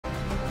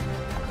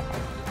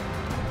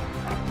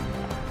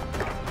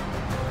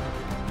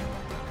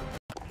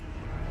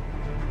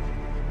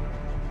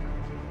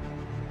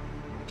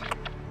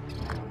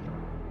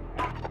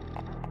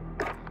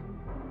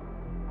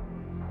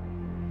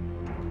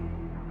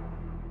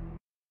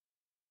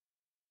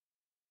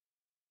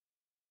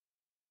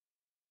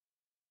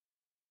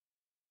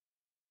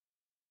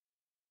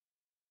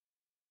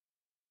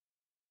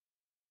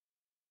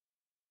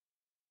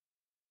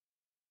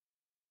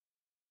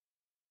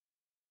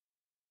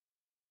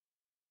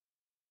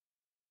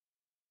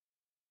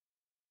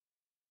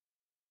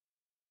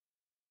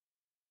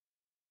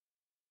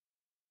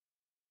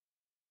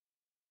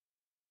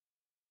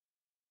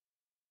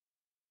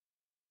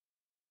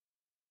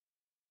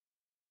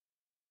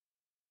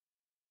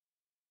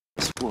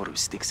war with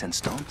sticks and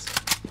stones?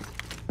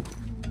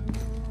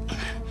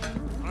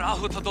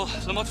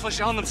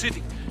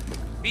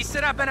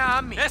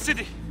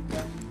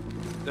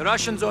 The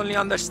Russians only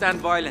understand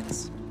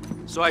violence,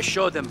 so I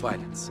show them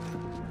violence.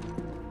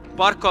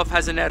 Barkov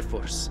has an air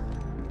force,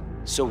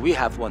 so we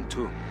have one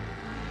too.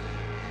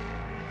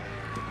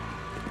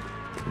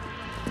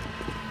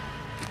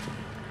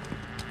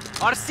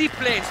 Our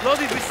seaplanes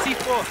loaded with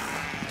C4.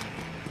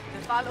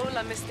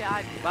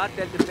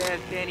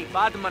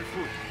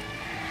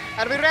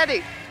 Are we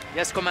ready?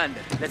 Yes,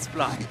 Commander. Let's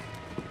fly.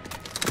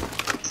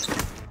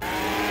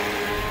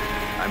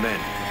 I'm in.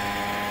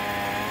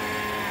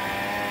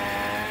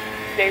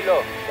 Stay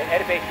low. The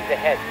airbase is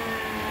ahead.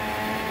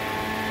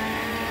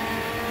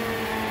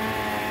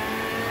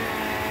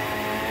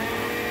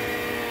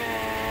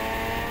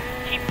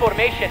 Keep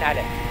formation,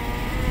 Alex.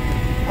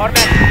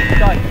 Torment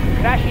inside.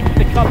 Crash into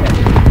the chopper.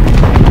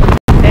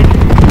 Then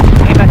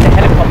aim at the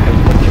helicopter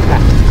when you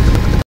pass.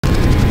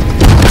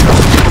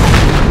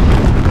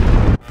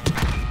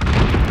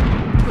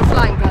 We're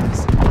flying,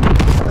 brothers.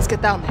 Let's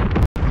get down there.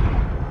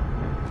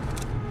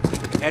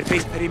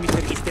 Airbase perimeter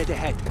is dead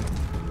ahead.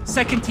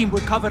 Second team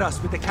will cover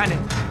us with the cannon.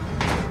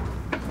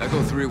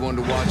 Echo 3-1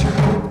 to Watcher.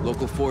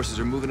 Local forces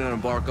are moving in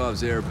on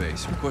Barkov's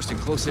airbase, requesting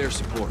close air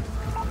support.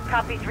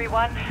 Copy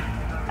 3-1.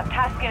 I'm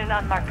tasking an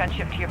unmarked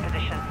gunship to your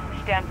position.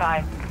 Stand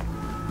by.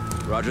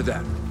 Roger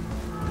that.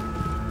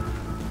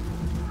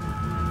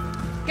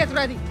 Get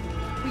ready.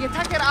 We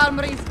attack their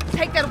armories,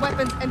 take their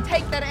weapons, and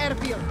take their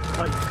airfield.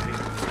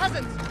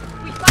 Cousins,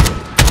 we fight!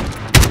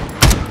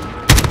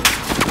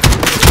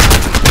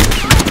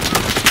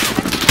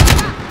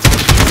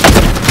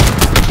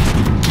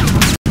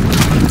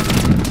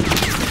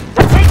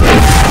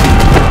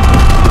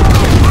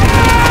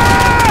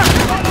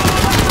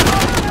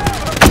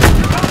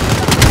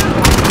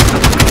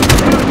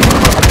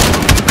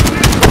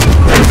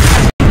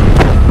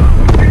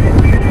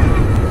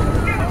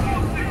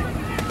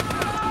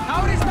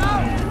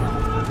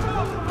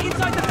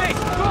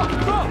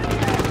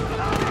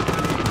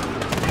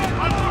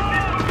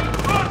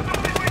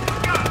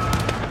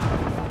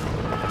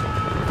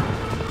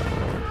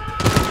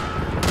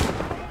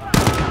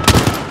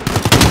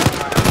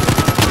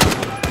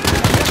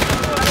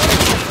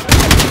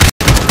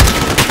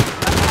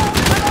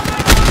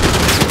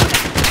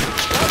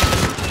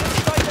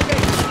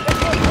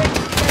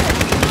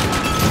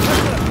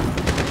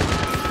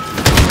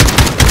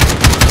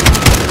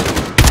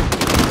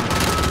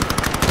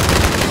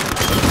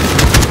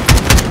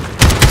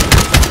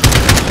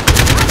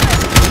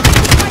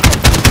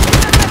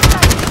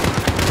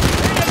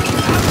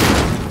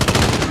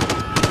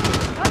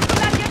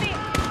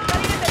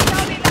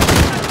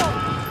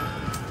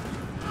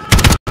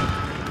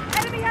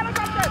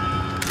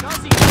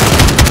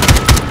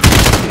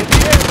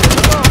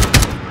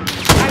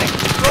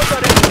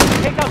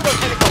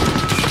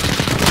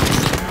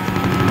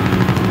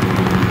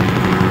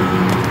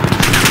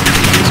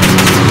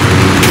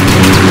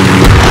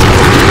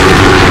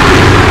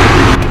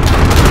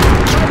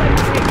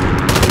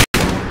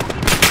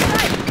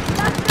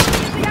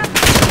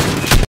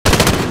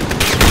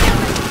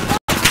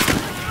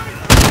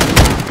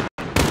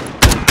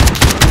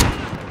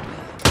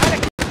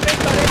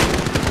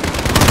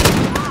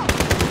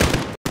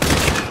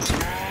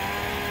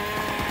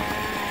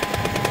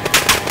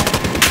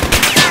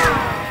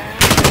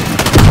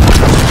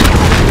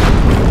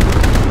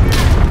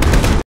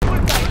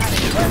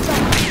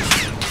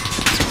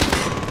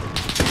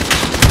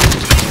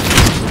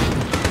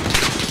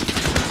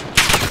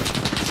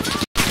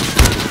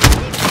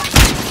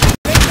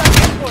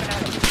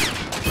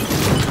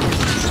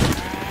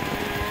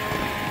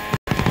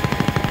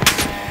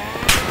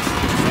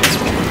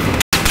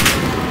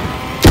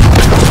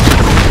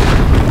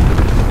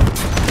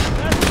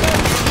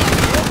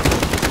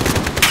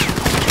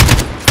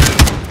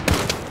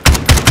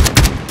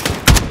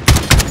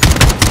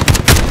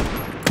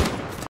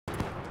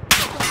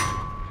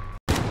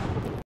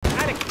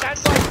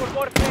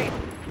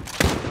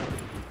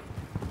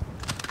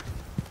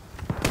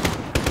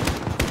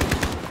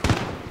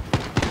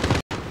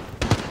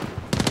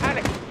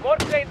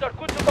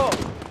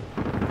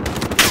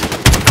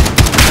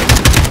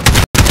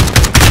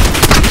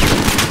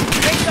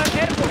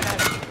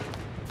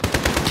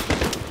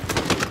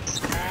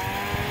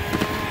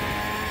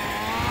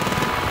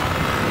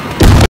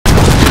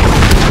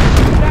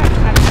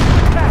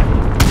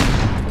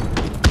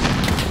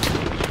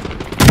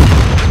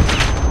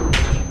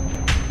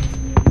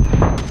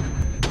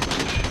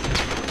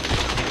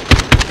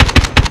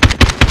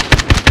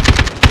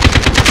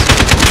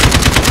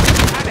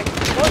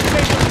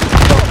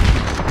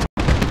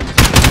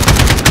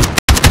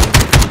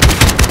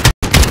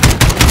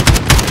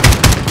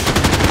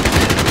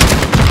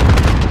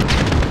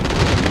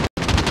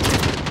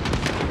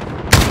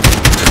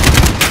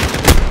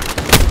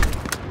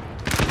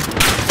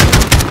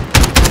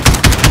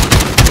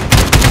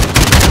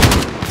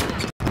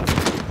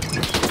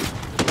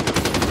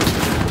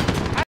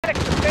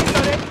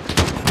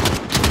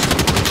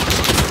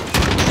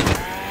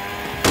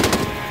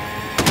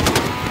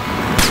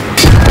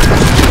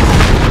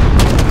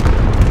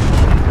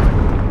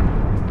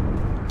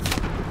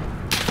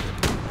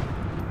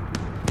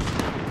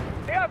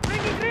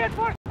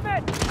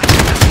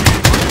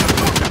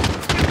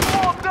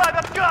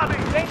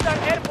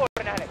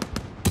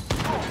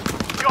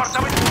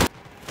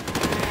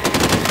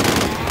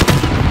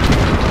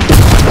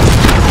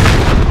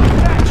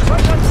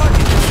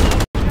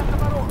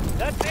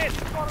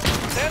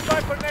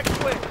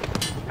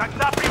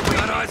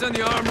 on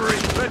the armory.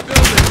 Red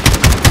building.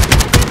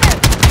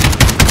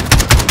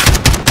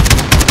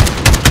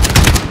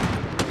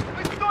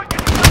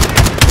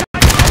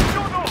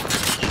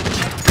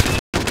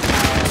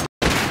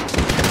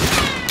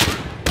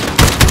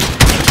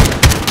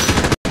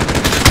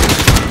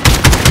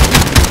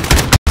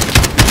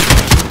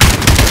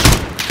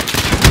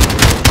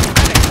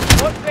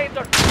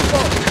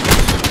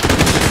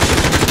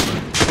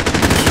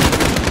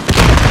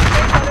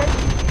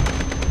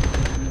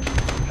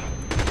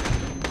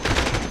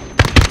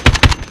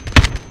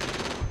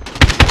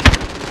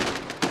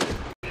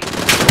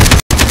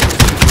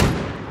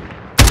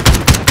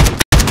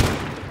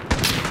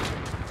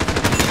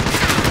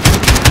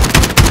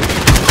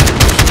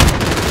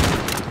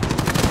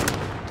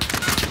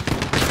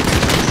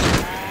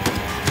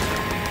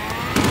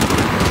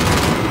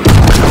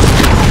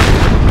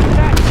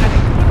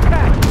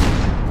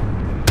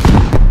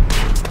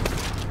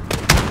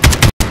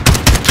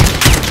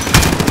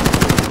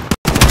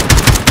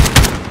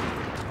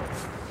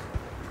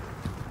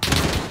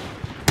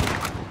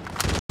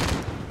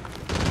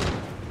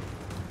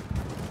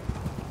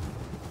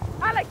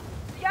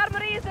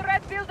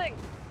 Building.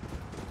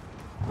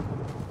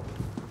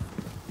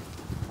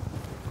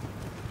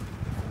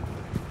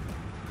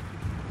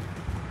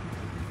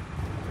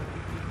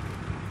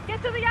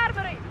 Get to the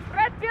armory.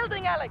 Red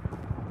building, Alex.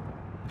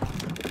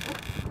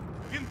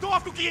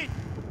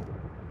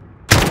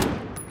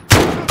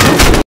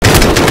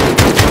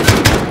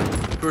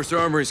 First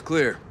armory's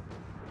clear.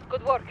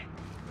 Good work.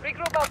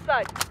 Regroup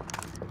outside.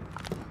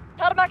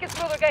 Tarmac is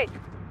through the gate.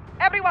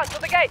 Everyone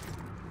to the gate.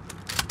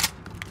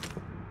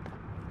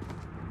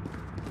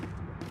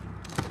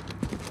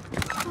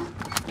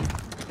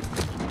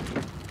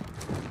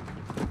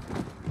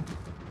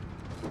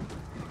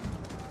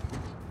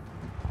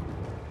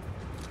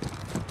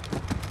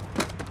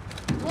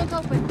 Won't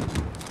open.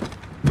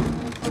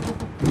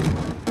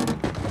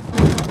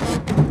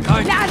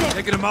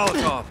 Taking a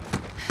Molotov.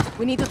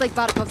 We need to take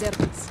Barkov's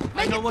airbase.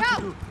 I know what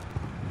to do.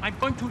 I'm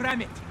going to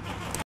ram it.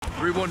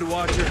 3-1 to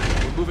Watcher.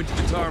 We're moving to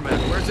the tarmac.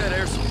 Where's that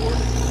air support?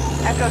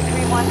 Echo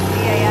 3-1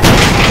 CAS.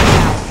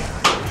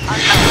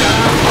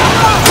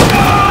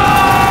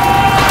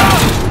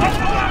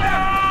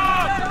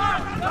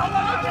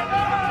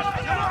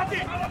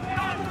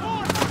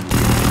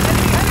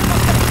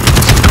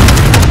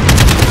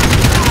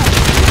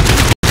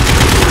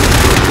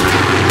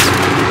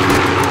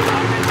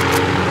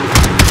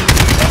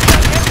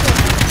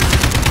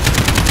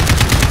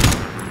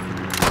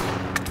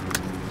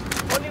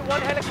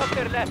 One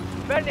helicopter left.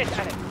 Burn it,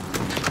 Alex.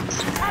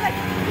 Alex,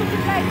 shoot the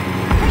plane.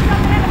 Take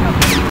down the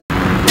helicopter.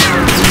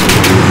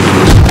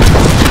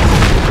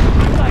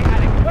 Good night,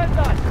 Alex. Well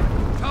done.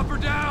 Chopper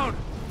down!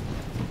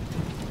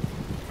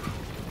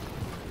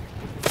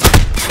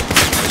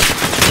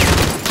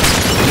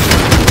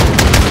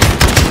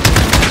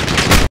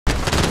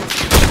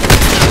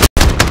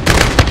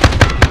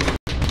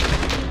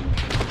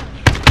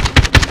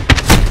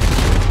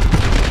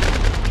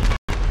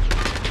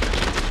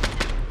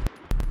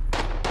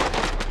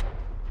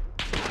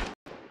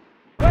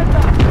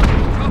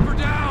 Chopper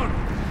down!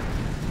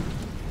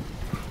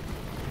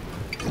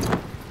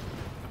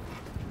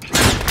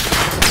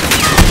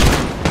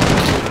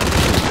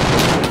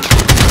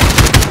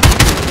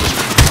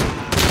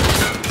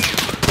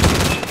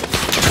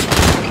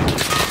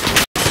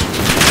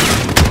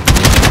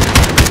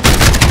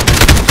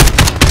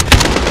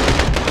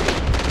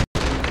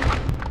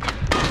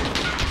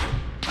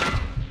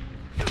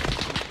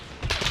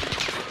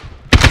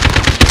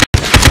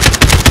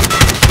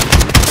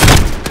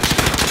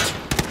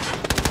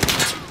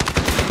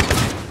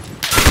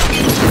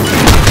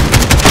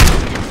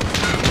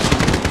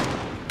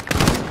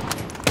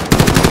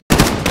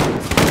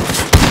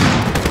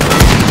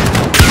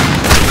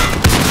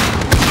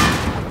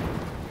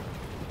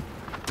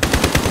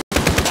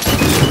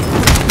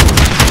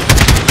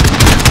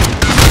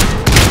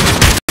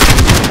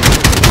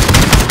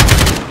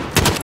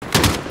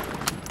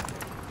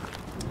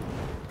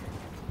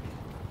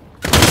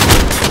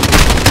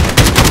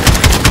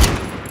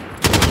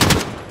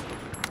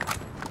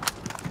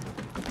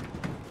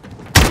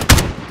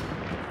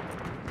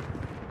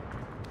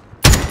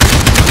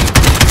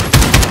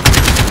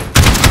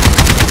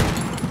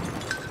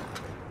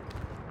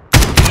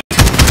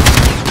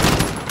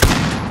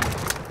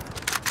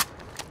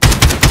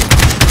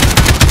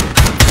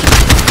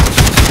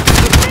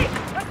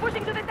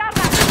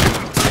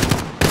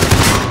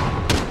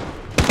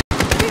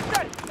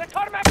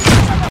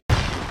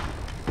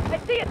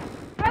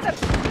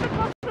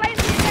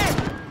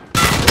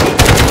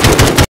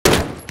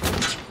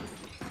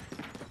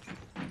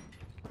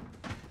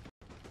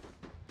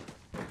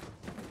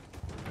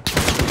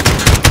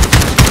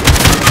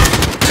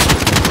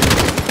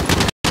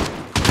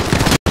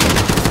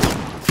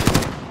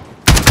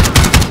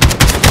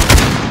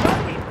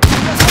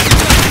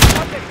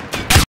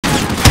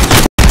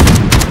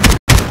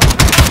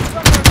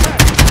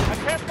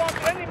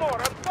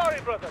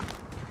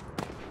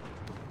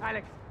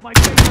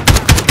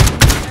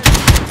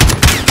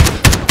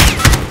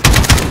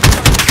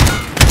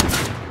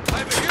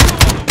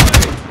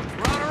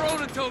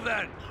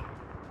 then!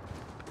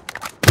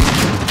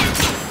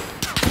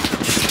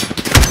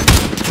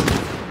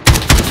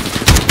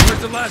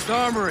 Where's the last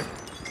armory?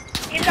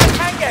 In that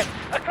hangar,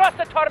 across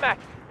the tarmac.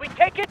 We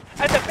take it,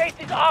 and the base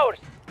is ours.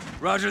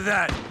 Roger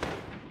that.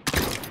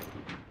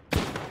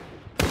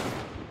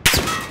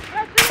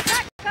 Press the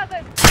attack,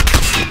 cousin!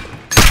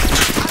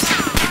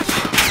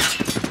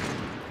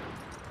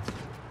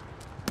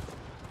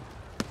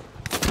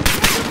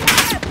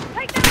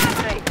 Take the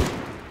armory!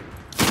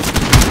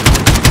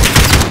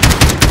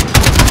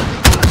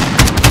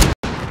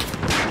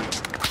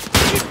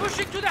 Keep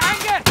pushing to the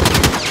hangar!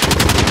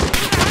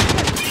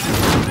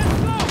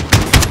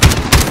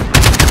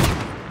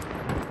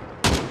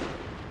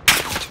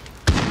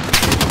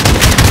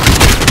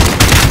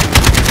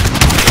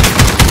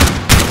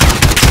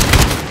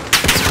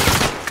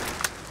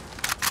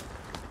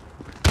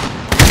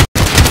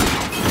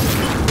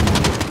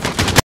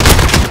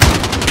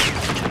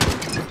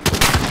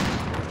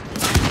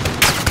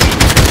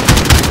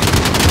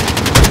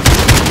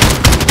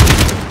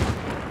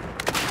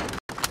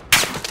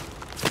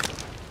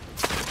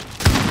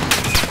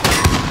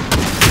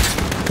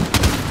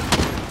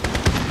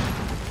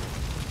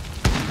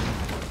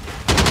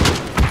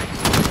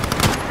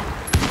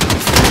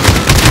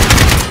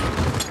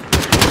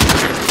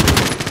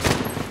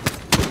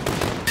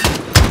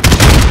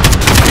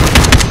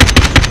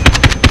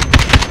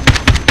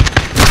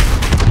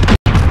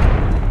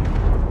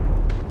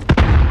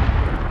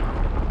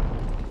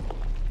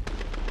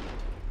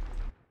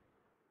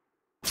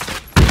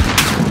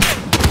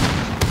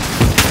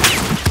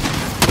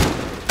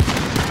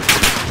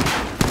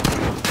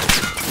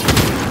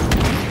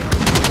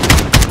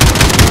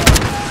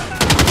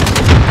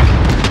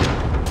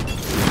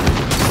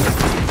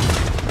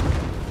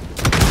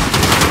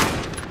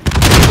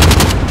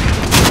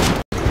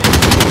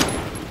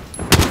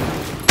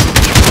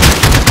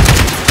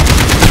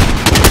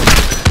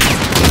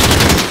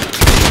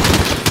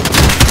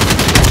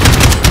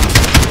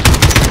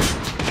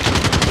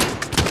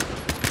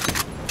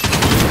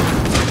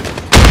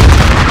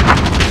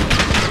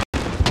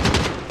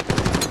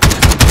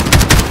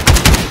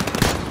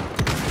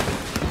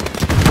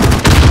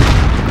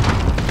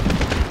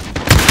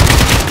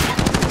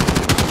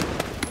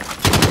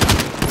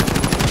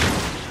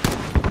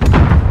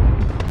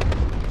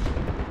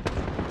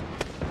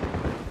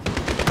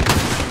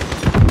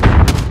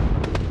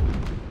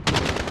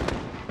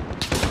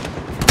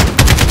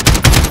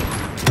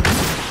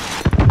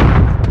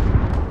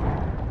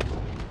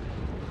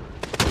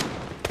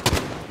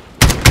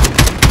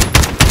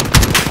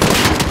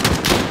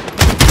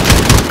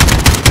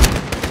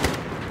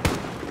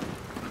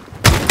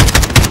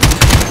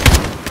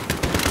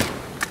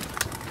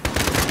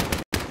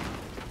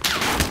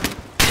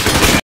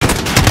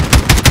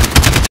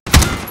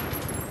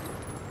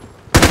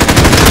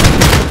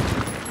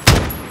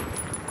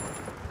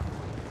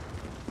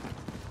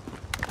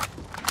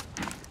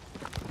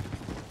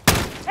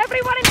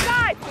 Everyone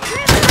inside!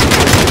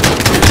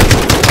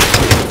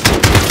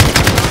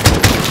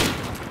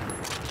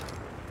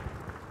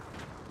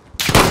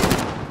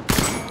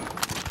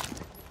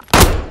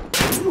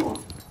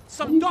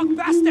 Some dog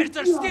bastards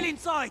are still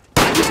inside!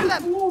 I hear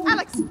them!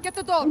 Alex, get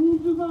the door!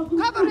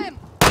 Cover him!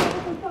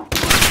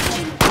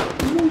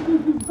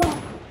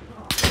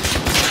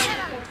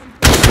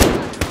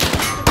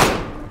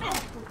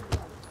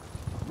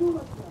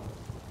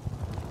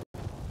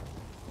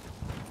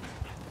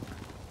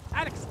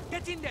 Alex,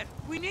 get in there!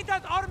 We need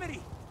that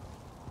armory!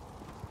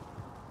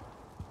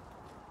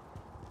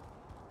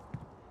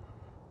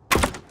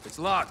 It's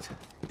locked.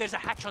 There's a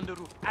hatch on the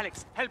roof.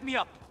 Alex, help me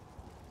up.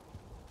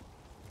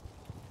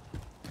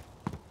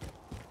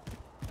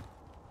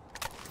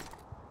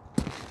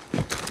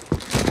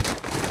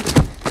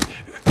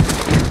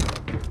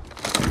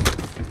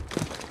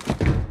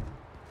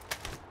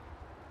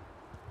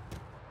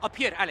 Up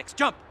here, Alex,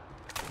 jump!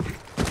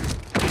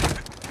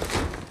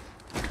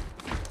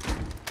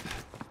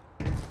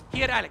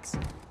 Here, Alex.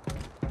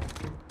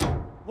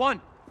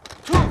 1,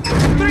 2,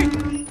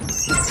 3!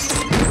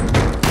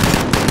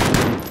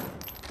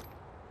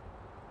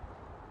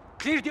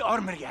 Clear the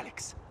armory,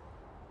 Alex.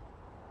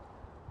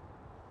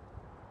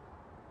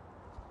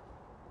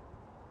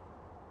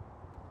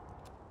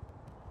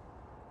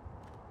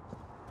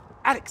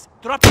 Alex,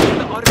 drop into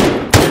the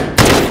armory.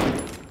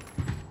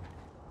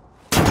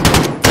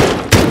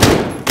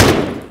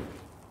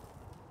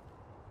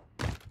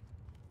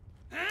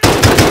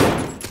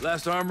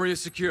 Last armory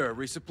is secure.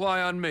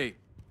 Resupply on me.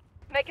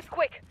 Make it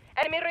quick.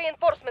 Enemy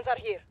reinforcements are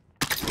here.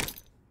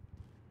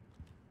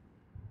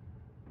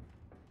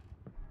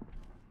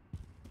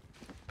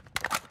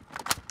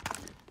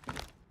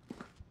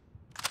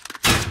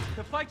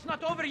 The fight's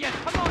not over yet.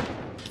 Come on.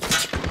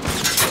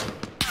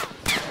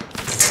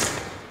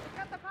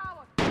 Cut the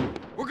power!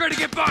 We're gonna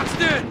get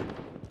boxed in!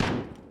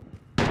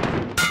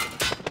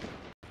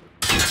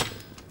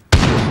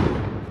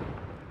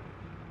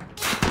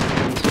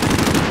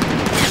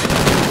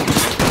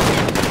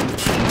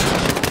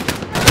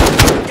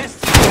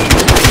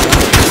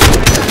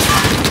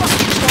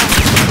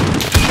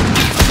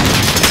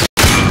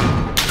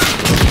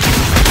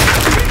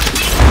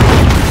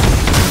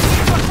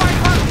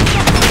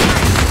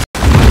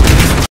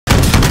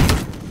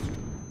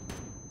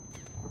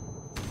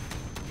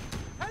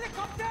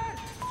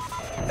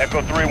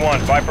 Echo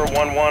 3-1, Viper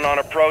 1-1 on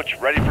approach,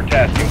 ready for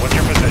tasking. What's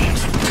your position?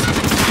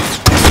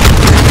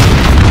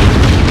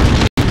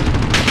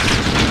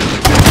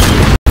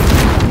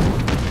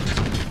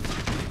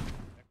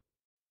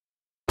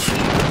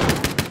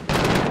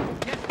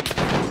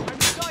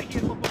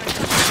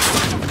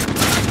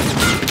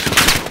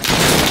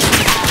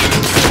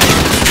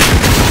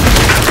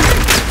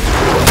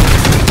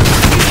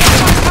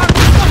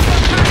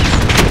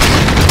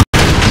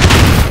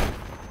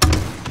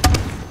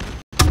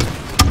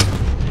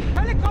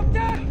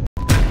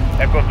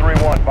 Echo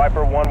 3-1,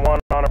 Viper 1-1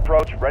 on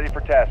approach, ready for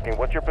tasking.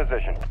 What's your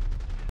position?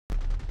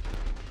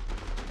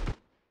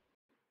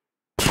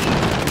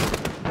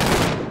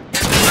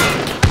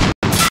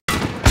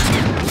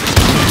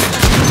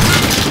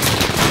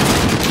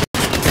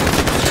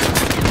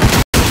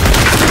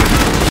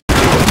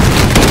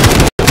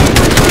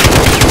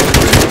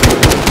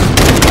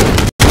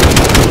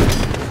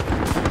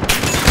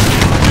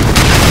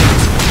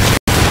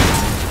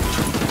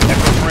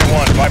 Echo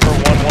 3-1, Viper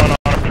 1-1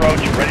 on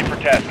approach, ready for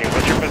tasking.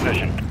 What's your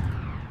position?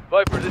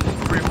 Viper, this is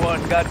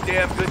 3-1.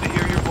 Goddamn good to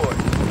hear your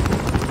voice.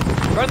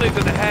 Friendly's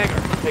in the hangar,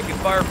 taking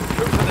fire from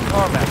troops on the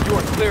tarmac. You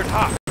are cleared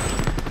hot.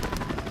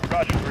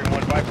 Roger,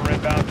 3-1, Viper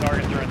inbound.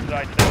 Targets are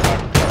inside. Stand by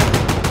for fire.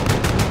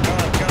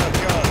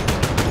 Guns.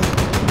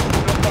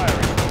 Still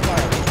firing.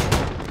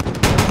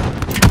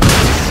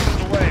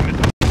 Missiles away.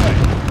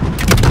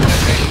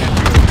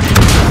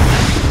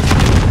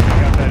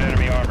 Got that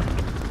enemy armor.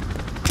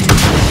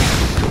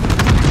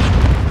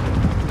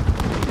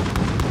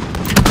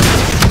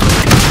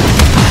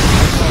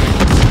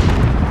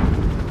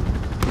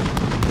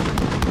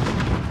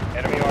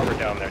 Enemy armor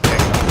down there.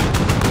 Take off.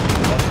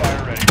 All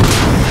fire ready.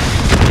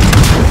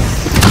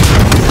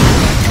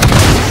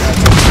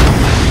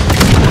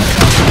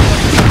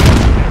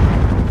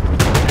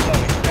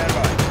 Reloading. Stand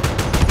by.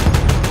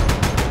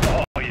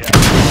 Oh yeah.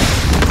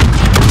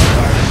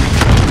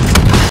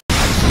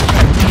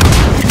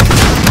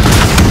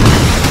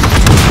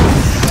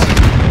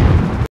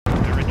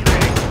 They're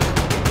retreating.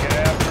 Get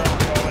after them.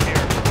 Call in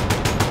here.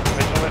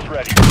 Missile is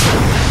ready.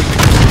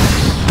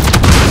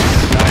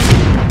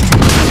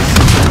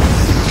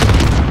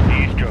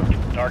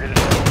 Target is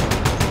set.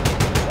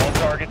 All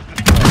targets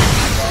destroyed.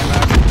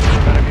 Tarmac is clear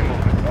of enemy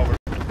movement. Over.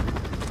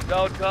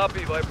 Solid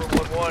copy, Viper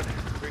 1-1.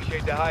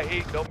 Appreciate the high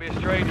heat. Don't be a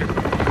stranger. By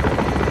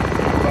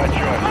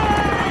choice.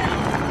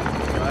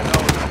 I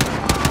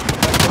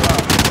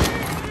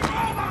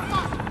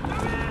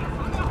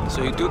know.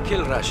 So you do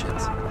kill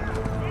Russians.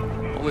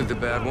 Only the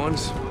bad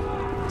ones.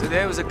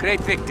 Today was a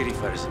great victory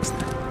for us.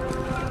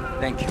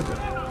 Thank you.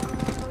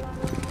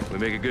 We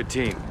make a good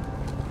team.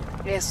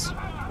 Yes,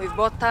 we've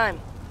bought time.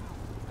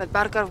 But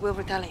Barkov will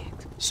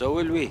retaliate. So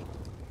will we.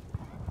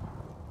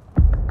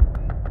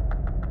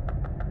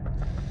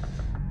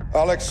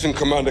 Alex and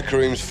Commander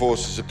Karim's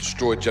forces have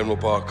destroyed General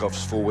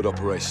Barkov's forward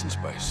operations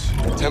base,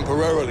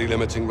 temporarily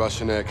limiting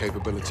Russian air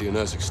capability in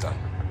Urzikstan.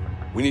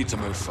 We need to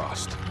move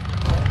fast.